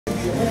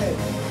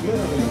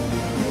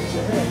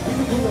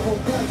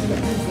Alright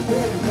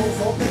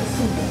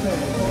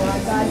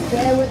guys,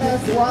 bear with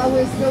us while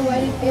we're still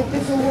waiting for the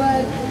official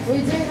word. We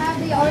do have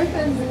the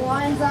opens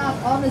lines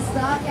up on the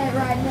start gate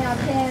right now,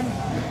 Cam.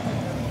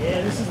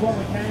 Yeah, this is what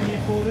we came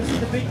here for. This is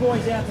the big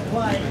boys out to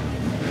play.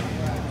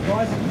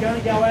 Guys are going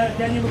to go out.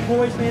 Daniel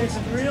McCoy's been in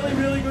some really,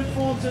 really good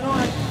form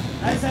tonight.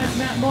 As has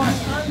Matt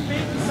Mice,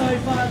 unbeaten so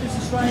far this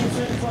Australian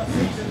Supercross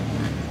season.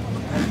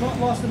 Has not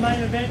lost the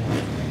main event.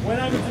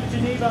 Went over to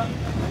Geneva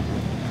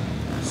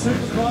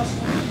Supercross.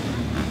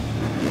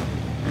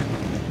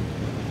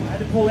 Had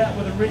to pull out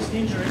with a wrist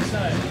injury,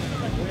 so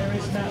where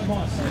is Matt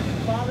Moss? So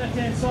far left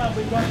hand side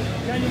we've got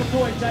Daniel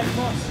McCoy, Jake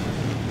Moss.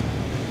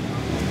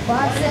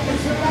 5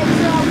 seconds to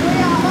race on.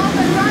 We are off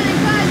and running,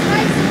 guys.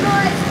 Racing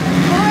boys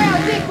for our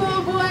big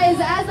ball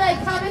boys as they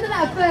come into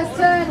that first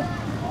turn.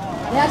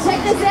 Now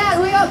check this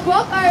out. We got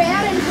Boppo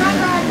out in front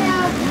right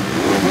now.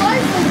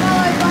 Closely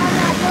followed by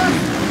Matt Moss.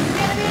 It's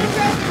going to be an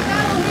interesting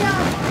battle here.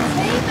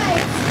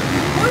 Teammates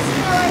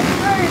pushing their way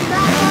through.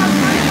 Matt Moss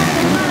coming out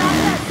in front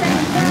after that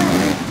second turn.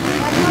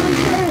 They're coming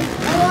through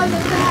along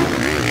the back.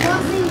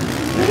 Mossy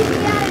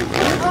keeping out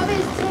in front of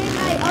his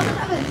teammate on the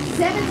number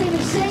 17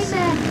 Machine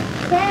Man.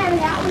 Cam,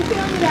 how are we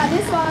feeling about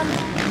this one?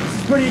 This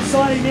is pretty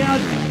exciting now.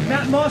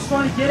 Matt Moss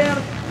trying to get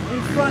out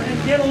in front and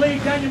get a lead.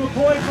 Daniel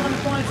McCoy trying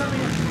to find something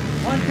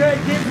on Kirk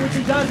Gibbs, which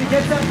he does. He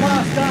gets that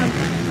pass done.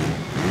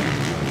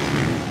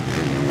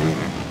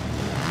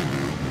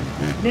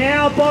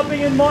 Now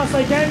Bopping and Moss,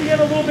 they came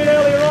together a little bit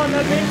earlier on.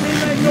 They've been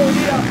teammates all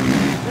here.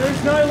 There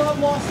is no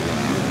love lost.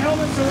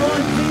 Helmets are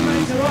on,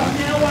 teammates are off.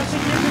 Now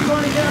watching Gibbs is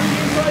trying to get up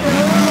the inside.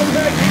 Oh,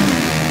 Kirk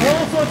Gibbs.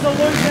 All sorts of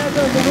loose out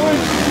there in the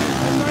woods.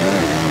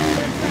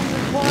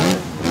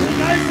 He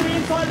goes to the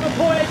inside of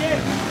McCoy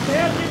again.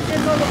 Now Gibbs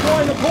gets on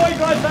McCoy. McCoy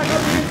drives back up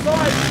the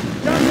inside.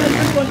 Jumps that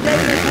dribble and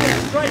gets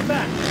it straight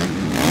back.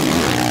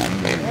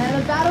 Yeah,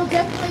 the battle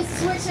definitely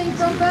switching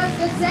from first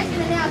to second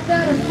and now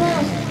third and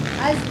fourth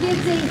as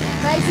Gibbsy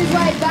makes his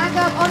way back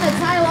up on the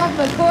tail of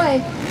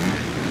McCoy.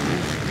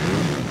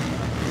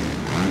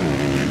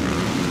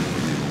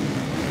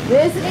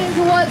 This is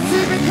what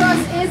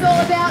Supercross is all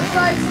about,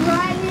 folks,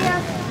 right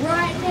here,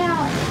 right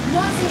now.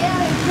 Mossy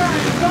out in front,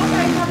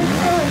 Boppo coming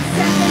through in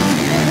second,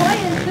 McCoy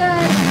in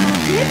third,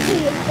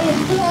 Gibbsy in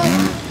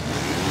fourth.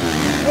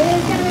 It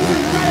is going to be an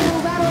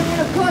incredible battle, and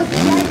of course,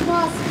 Jake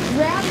Moss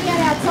rounding out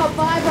our top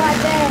 5 right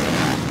there.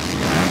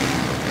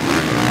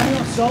 Having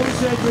got shoulder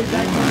surgery,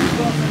 Jake Moss has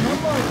got a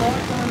number of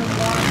bikes on in the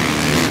last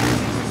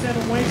 6 or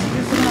 7 weeks. He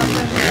missed the last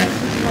 7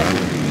 weeks.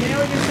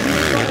 Now he gets to the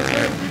inside of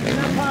Kirk, and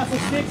that pass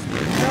will stick.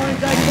 Showing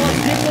Jake Moss.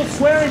 Gibbs will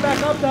swearing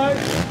back up though.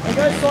 They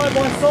go side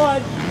by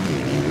side.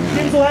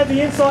 Gibbs will have the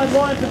inside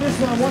line for this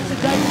one. Watch the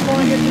Jake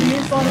try and get to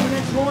the inside of the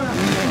next corner.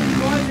 He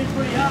drives in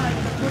pretty hard.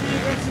 He's a pretty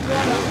aggressive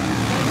rider.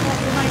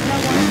 Make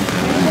that one.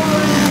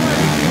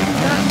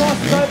 Matt Moss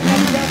is opening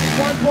up about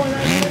 1.8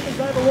 seconds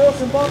over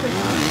Lawson Bopping.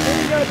 Then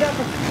he goes out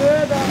for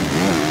further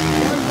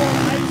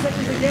 1.8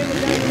 seconds again with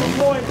Daniel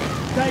McCoy.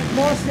 Jake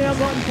Moss now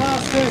gotten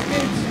past Kirk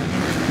Gibbs.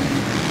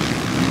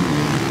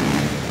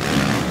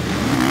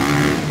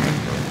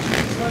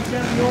 This one's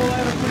going to be all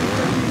over pretty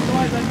quick. These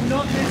guys are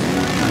not messing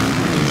around.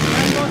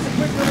 Matt Moss a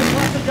quick little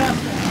plus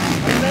adjustment.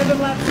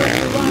 11 laps left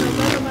to run.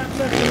 11 laps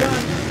left to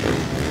run.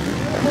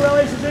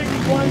 Pirelli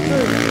Suzuki's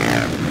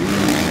 1-2.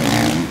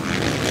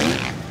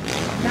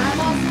 Matt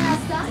Moss now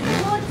starting to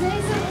look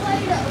decent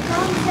lead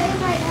from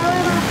teammate,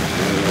 however,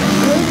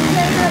 we've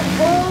seen it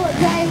all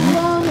day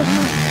long.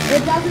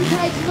 It doesn't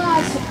take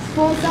much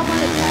for someone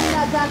to take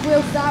that back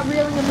wheel, start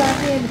reeling them back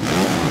in.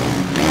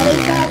 And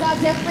these guys are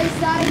definitely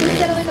starting to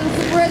settle into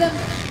some rhythm.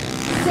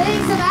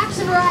 Seeing some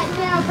action right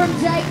now from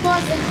Jake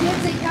Moss and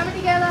Gibbsy coming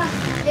together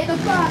in the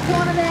far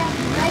corner there,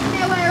 making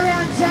their way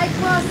around. Jake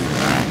Moss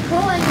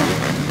pulling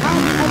up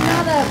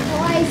another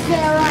place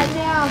there right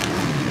now.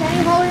 Can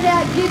he hold it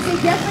out?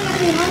 Gibbsy definitely going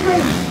to be hungry,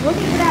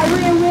 looking for that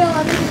rear wheel.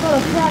 I think he's got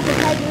a flash of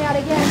taking out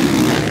again.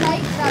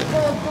 Take that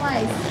fourth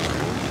place.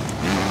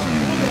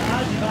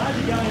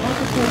 Argy going on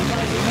to fourth place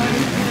at the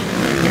moment.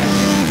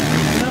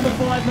 Number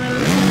 5 man.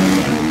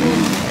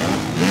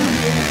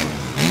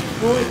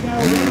 Roy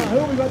Carolina. Who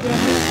have we got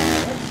down there?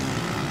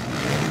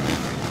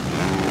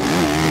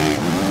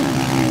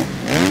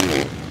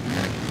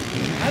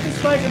 Haven't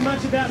spoken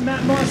much about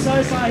Matt Moss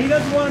so far. He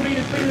doesn't want to be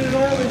defeated at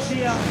all this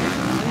year.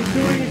 He's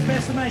doing his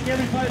best to make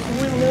every post to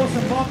win a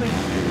Lawson Bopping.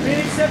 Been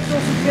exceptional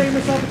since getting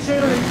this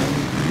opportunity.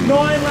 9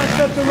 laps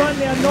left to run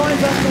now, 9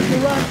 laps left to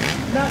run.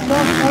 Matt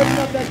Moss opened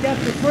up that gap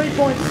to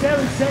 3.7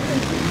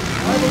 seconds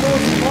over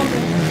Lawson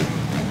Bopping.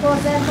 Of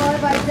course, they're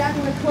followed by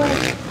Daniel McCoy.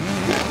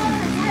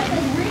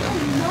 There's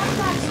really not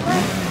much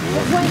left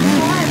between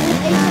 5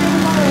 with each and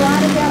every one of the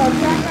riders out on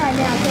track right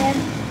now, Ken.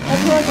 Of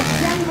course,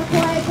 Daniel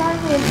McCoy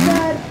currently in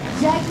third,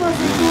 Jake Moss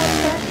in fourth,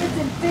 Kirk Gibbs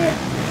in fifth,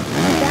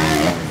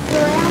 Darren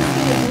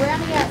Borowski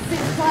rounding out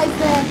 6th place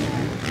there.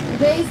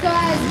 These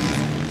guys,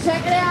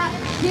 check it out,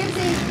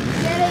 Gibbsy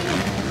getting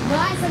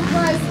nice and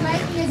close,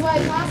 making his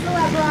way past the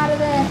lap rider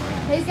there.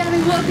 He's going to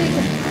be looking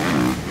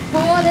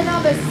for the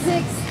number 6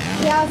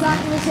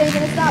 Kawasaki machine,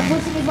 going to start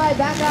pushing his way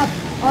back up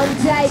on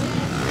Jake.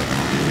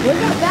 We've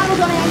got battles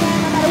on our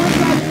hands, no matter which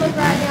way you look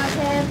right now,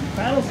 Cam.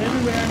 Battles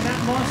everywhere, and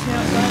Matt Moss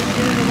now starting to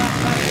get into that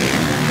track.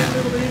 Get a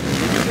little bit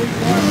interesting to these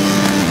guys.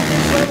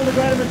 This level, the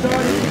greater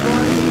majority of the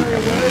guys are very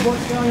aware of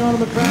what's going on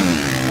the track.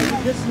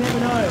 They just never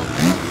know.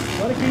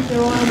 Got to keep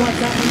their eye on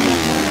what's happening.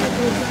 As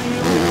we were saying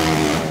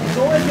earlier, it's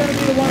always going to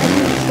be the one who's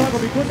going to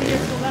struggle because he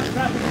gets to lap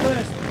traffic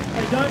first.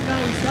 They don't know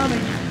he's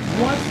coming.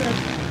 Once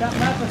that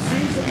lapper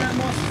sees that Matt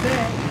Moss is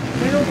there,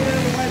 then he'll get out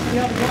of the way for the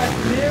other guys.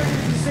 From there, you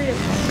can see it.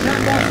 Matt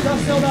Moss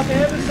just held up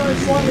ever so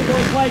slightly by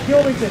play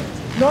Kilvington.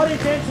 Not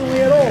intentionally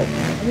at all.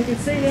 And you can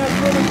see now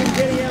Kilvington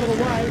getting out of the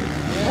way,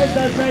 as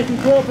does Nathan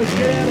Crawford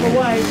get out of the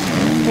way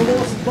for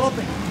Lawson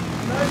Bopping.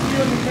 Those of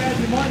you in the crowd,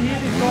 you might hear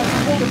this guy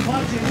pull the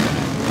punch in.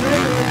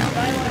 Remember,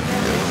 they like to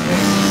have a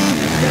stick.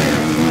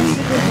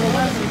 Signal for the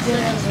lap and get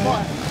out of the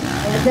way.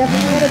 Well,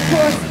 definitely, and of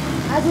course,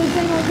 as we've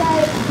seen all day,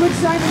 good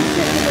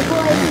showmanship from the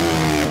boys.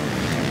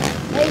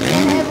 Each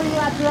and every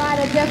lap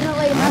rider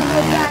definitely having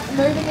the back,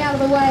 moving out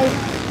of the way,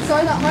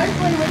 so that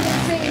hopefully we can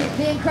see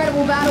the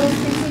incredible battles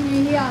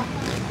continue here.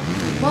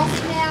 Moss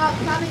now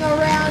coming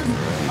around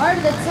over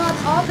the top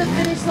of the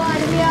finish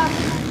line here.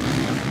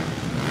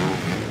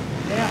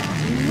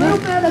 A little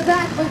further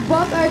back with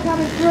Bopping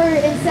coming through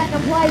in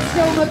second place.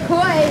 Still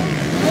mcCoy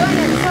doing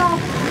it tough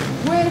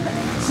with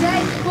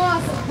Jake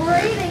Moss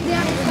breathing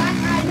down his back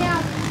right now.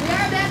 We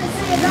are about to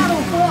see a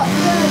battle for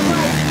third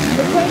place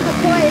between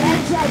mcCoy and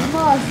Jake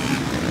Moss.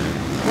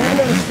 Well,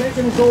 about a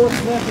second is all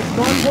that's left. It's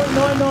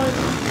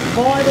 9.995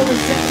 on the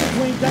set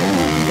between Jake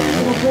Moss and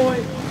Daniel mcCoy.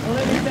 And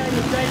let me tell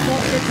you, Jake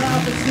Moss gets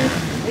half a sip.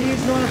 He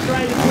is not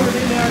afraid to put it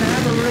in there and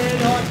have a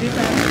red hot dip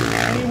at it.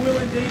 And he will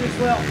indeed as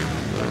well.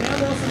 So now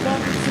Lawson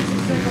Bopping sits in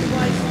second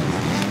place.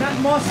 Matt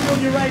Moss still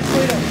your race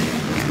leader.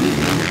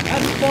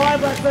 That's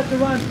 5 laps left to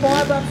run,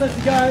 5 laps left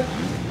to go.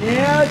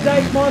 Now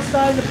Jake Moss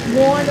starting to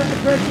wind up the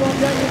pressure on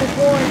Daniel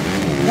mcCoy.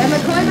 Yeah,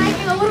 mcCoy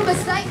making a little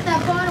mistake in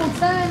that final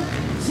turn.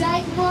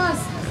 Jake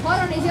Moss hot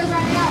on his heels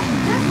right now.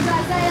 Just as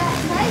I say that,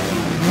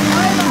 taking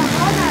over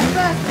on that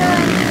first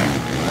turn.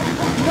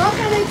 Not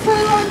going to be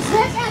too long.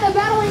 Check out the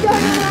battling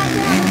going on right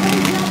now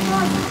between Jake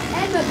Moss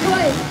and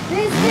mcCoy.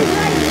 This is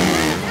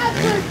racing.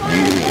 Absolute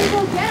finest,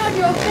 people. Get on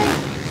your feet.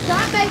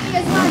 Start making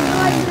as much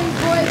noise to these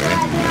boys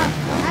right now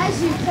as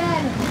you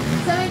can.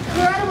 Some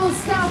incredible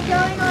stuff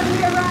going on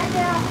here right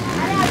now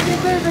at our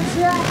Jimboomba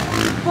track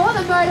for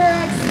the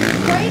MotorX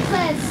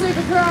Queensland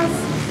Supercross.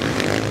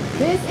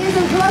 This is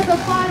of course the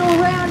final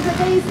round, but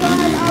these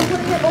guys are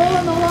putting it all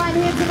on the line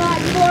here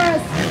tonight for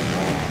us.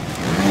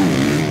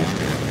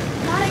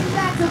 Cutting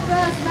back to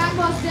first, Matt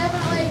Moss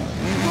definitely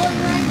pulling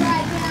rank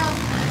right now.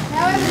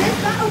 However, this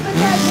battle for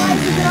third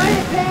place is an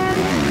overcam.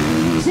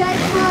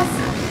 Jake Moss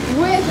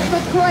with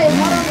mcCoy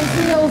hot on his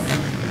heels.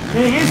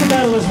 Yeah, here's a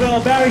battle as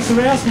well. Barry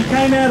Sarowski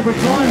came out of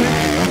retirement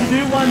to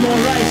do one more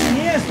race, and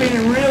he has been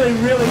in really,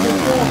 really good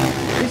form.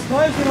 He's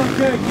closed in on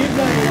Kirk Gibbs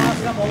over the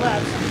last couple of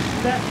laps.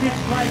 That 5th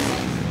place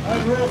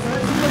overall. So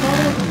that's a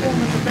phenomenal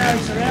performance of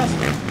Barry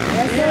Sarowski.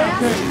 Yeah,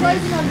 Sarowski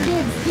closing on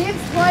Gibbs.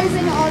 Gibbs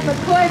closing on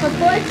mcCoy.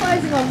 McCoy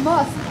closing on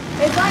Moss.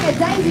 It's like a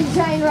daisy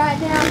chain right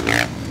now.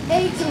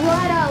 Each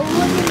rider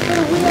looking for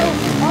the wheel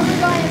on the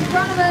guy in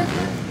front of him.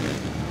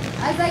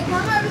 As they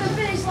come over the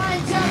finish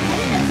line, jump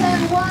into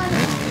turn 1.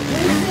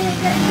 We see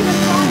it getting even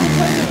tighter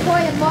between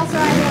mcCoy and Moss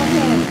right now,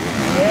 Ken.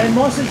 Yeah, and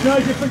Moss is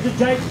no different to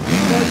Jake.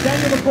 So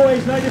Daniel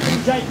mcCoy is no different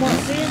to Jake Moss.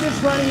 See him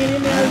just running it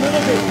in there a little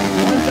bit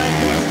on Jake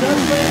Moss.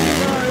 Just let it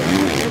go.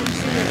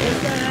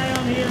 Just go hang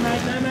on here,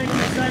 mate. Don't make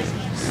mistakes.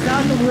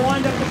 Start to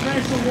wind up the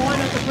pressure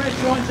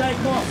on Jake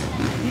Moss.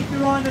 Keep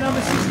your eye on the number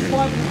 65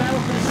 for the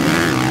battle for the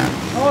season.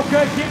 Oh,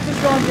 Kirk Gibbs has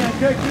gone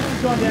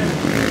down.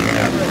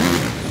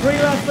 3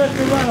 laps left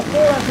to run,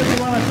 4 laps left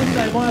to run, I should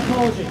say. My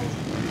apology.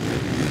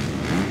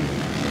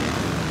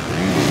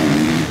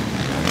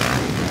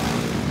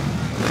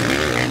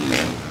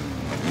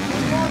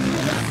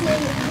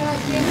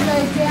 Gibbs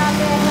goes down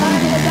there.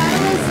 The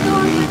battle is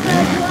still in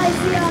third place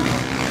here.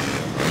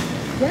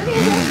 Going to be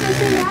interesting to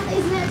see how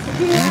these next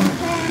few rounds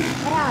pan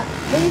out.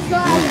 These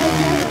guys are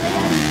definitely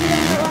going to be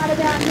doing it right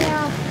about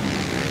now.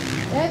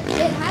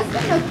 It has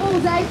been a full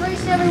day for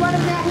each and every one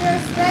of them out here,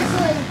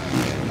 especially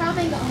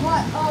coming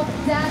hot off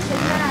Dash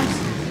and Dash.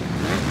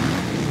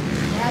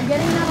 Now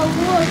getting another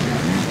look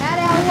at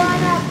our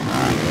lineup.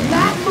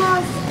 Matt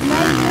Moss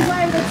making his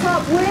way to the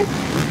top with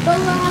the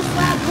last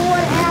lap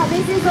board out.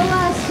 This is the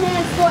last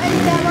chance for any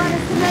of our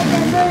runners to make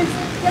their moves.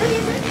 Going to be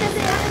interesting to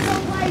see how this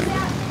all plays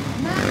out.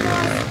 Matt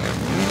Moss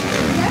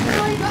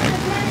definitely got the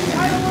advantage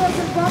over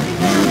Lawson Bopping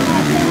down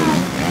right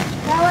now.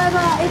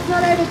 However, it's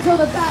not over till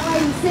the Fat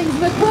Lady sings.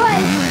 mcCoy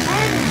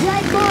and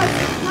Jake Moss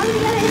coming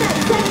together in that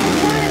second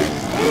turn.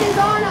 It is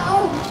on.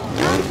 Oh,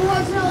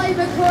 unfortunately,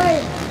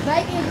 mcCoy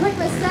making a quick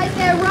mistake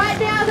there. Right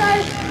now,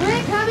 though,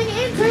 we're coming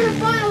into the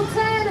final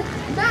turn.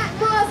 Matt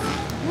Moss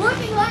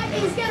looking like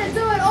he's going to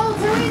do it all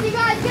too easy.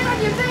 Guys, get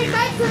on your feet,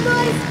 make some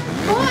noise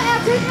for our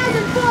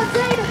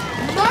 2014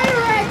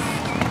 MotorX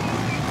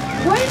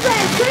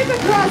Queensland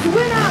Supercross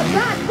winner,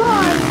 Matt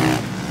Moss.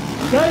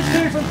 Goes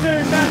 2 from 2.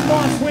 Matt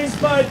Moss wins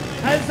both.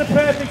 Has the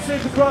perfect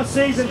Supercross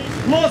season.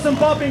 Lawson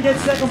Bopping gets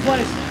second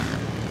place.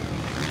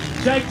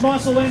 Jake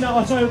Moss will end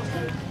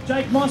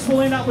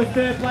up with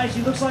third place.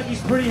 He looks like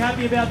he's pretty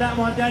happy about that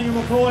one, Daniel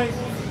McCoy.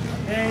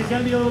 And he's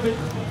going to be a little bit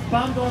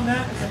bummed on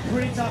that. It's a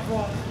pretty tough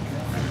ride.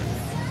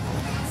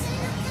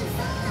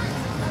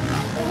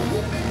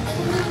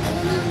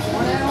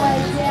 On our way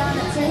down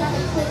to have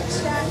a quick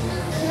chat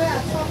to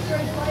our top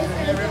 3 places.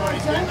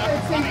 Don't go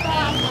too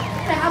far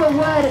to have a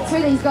word to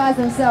these guys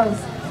themselves.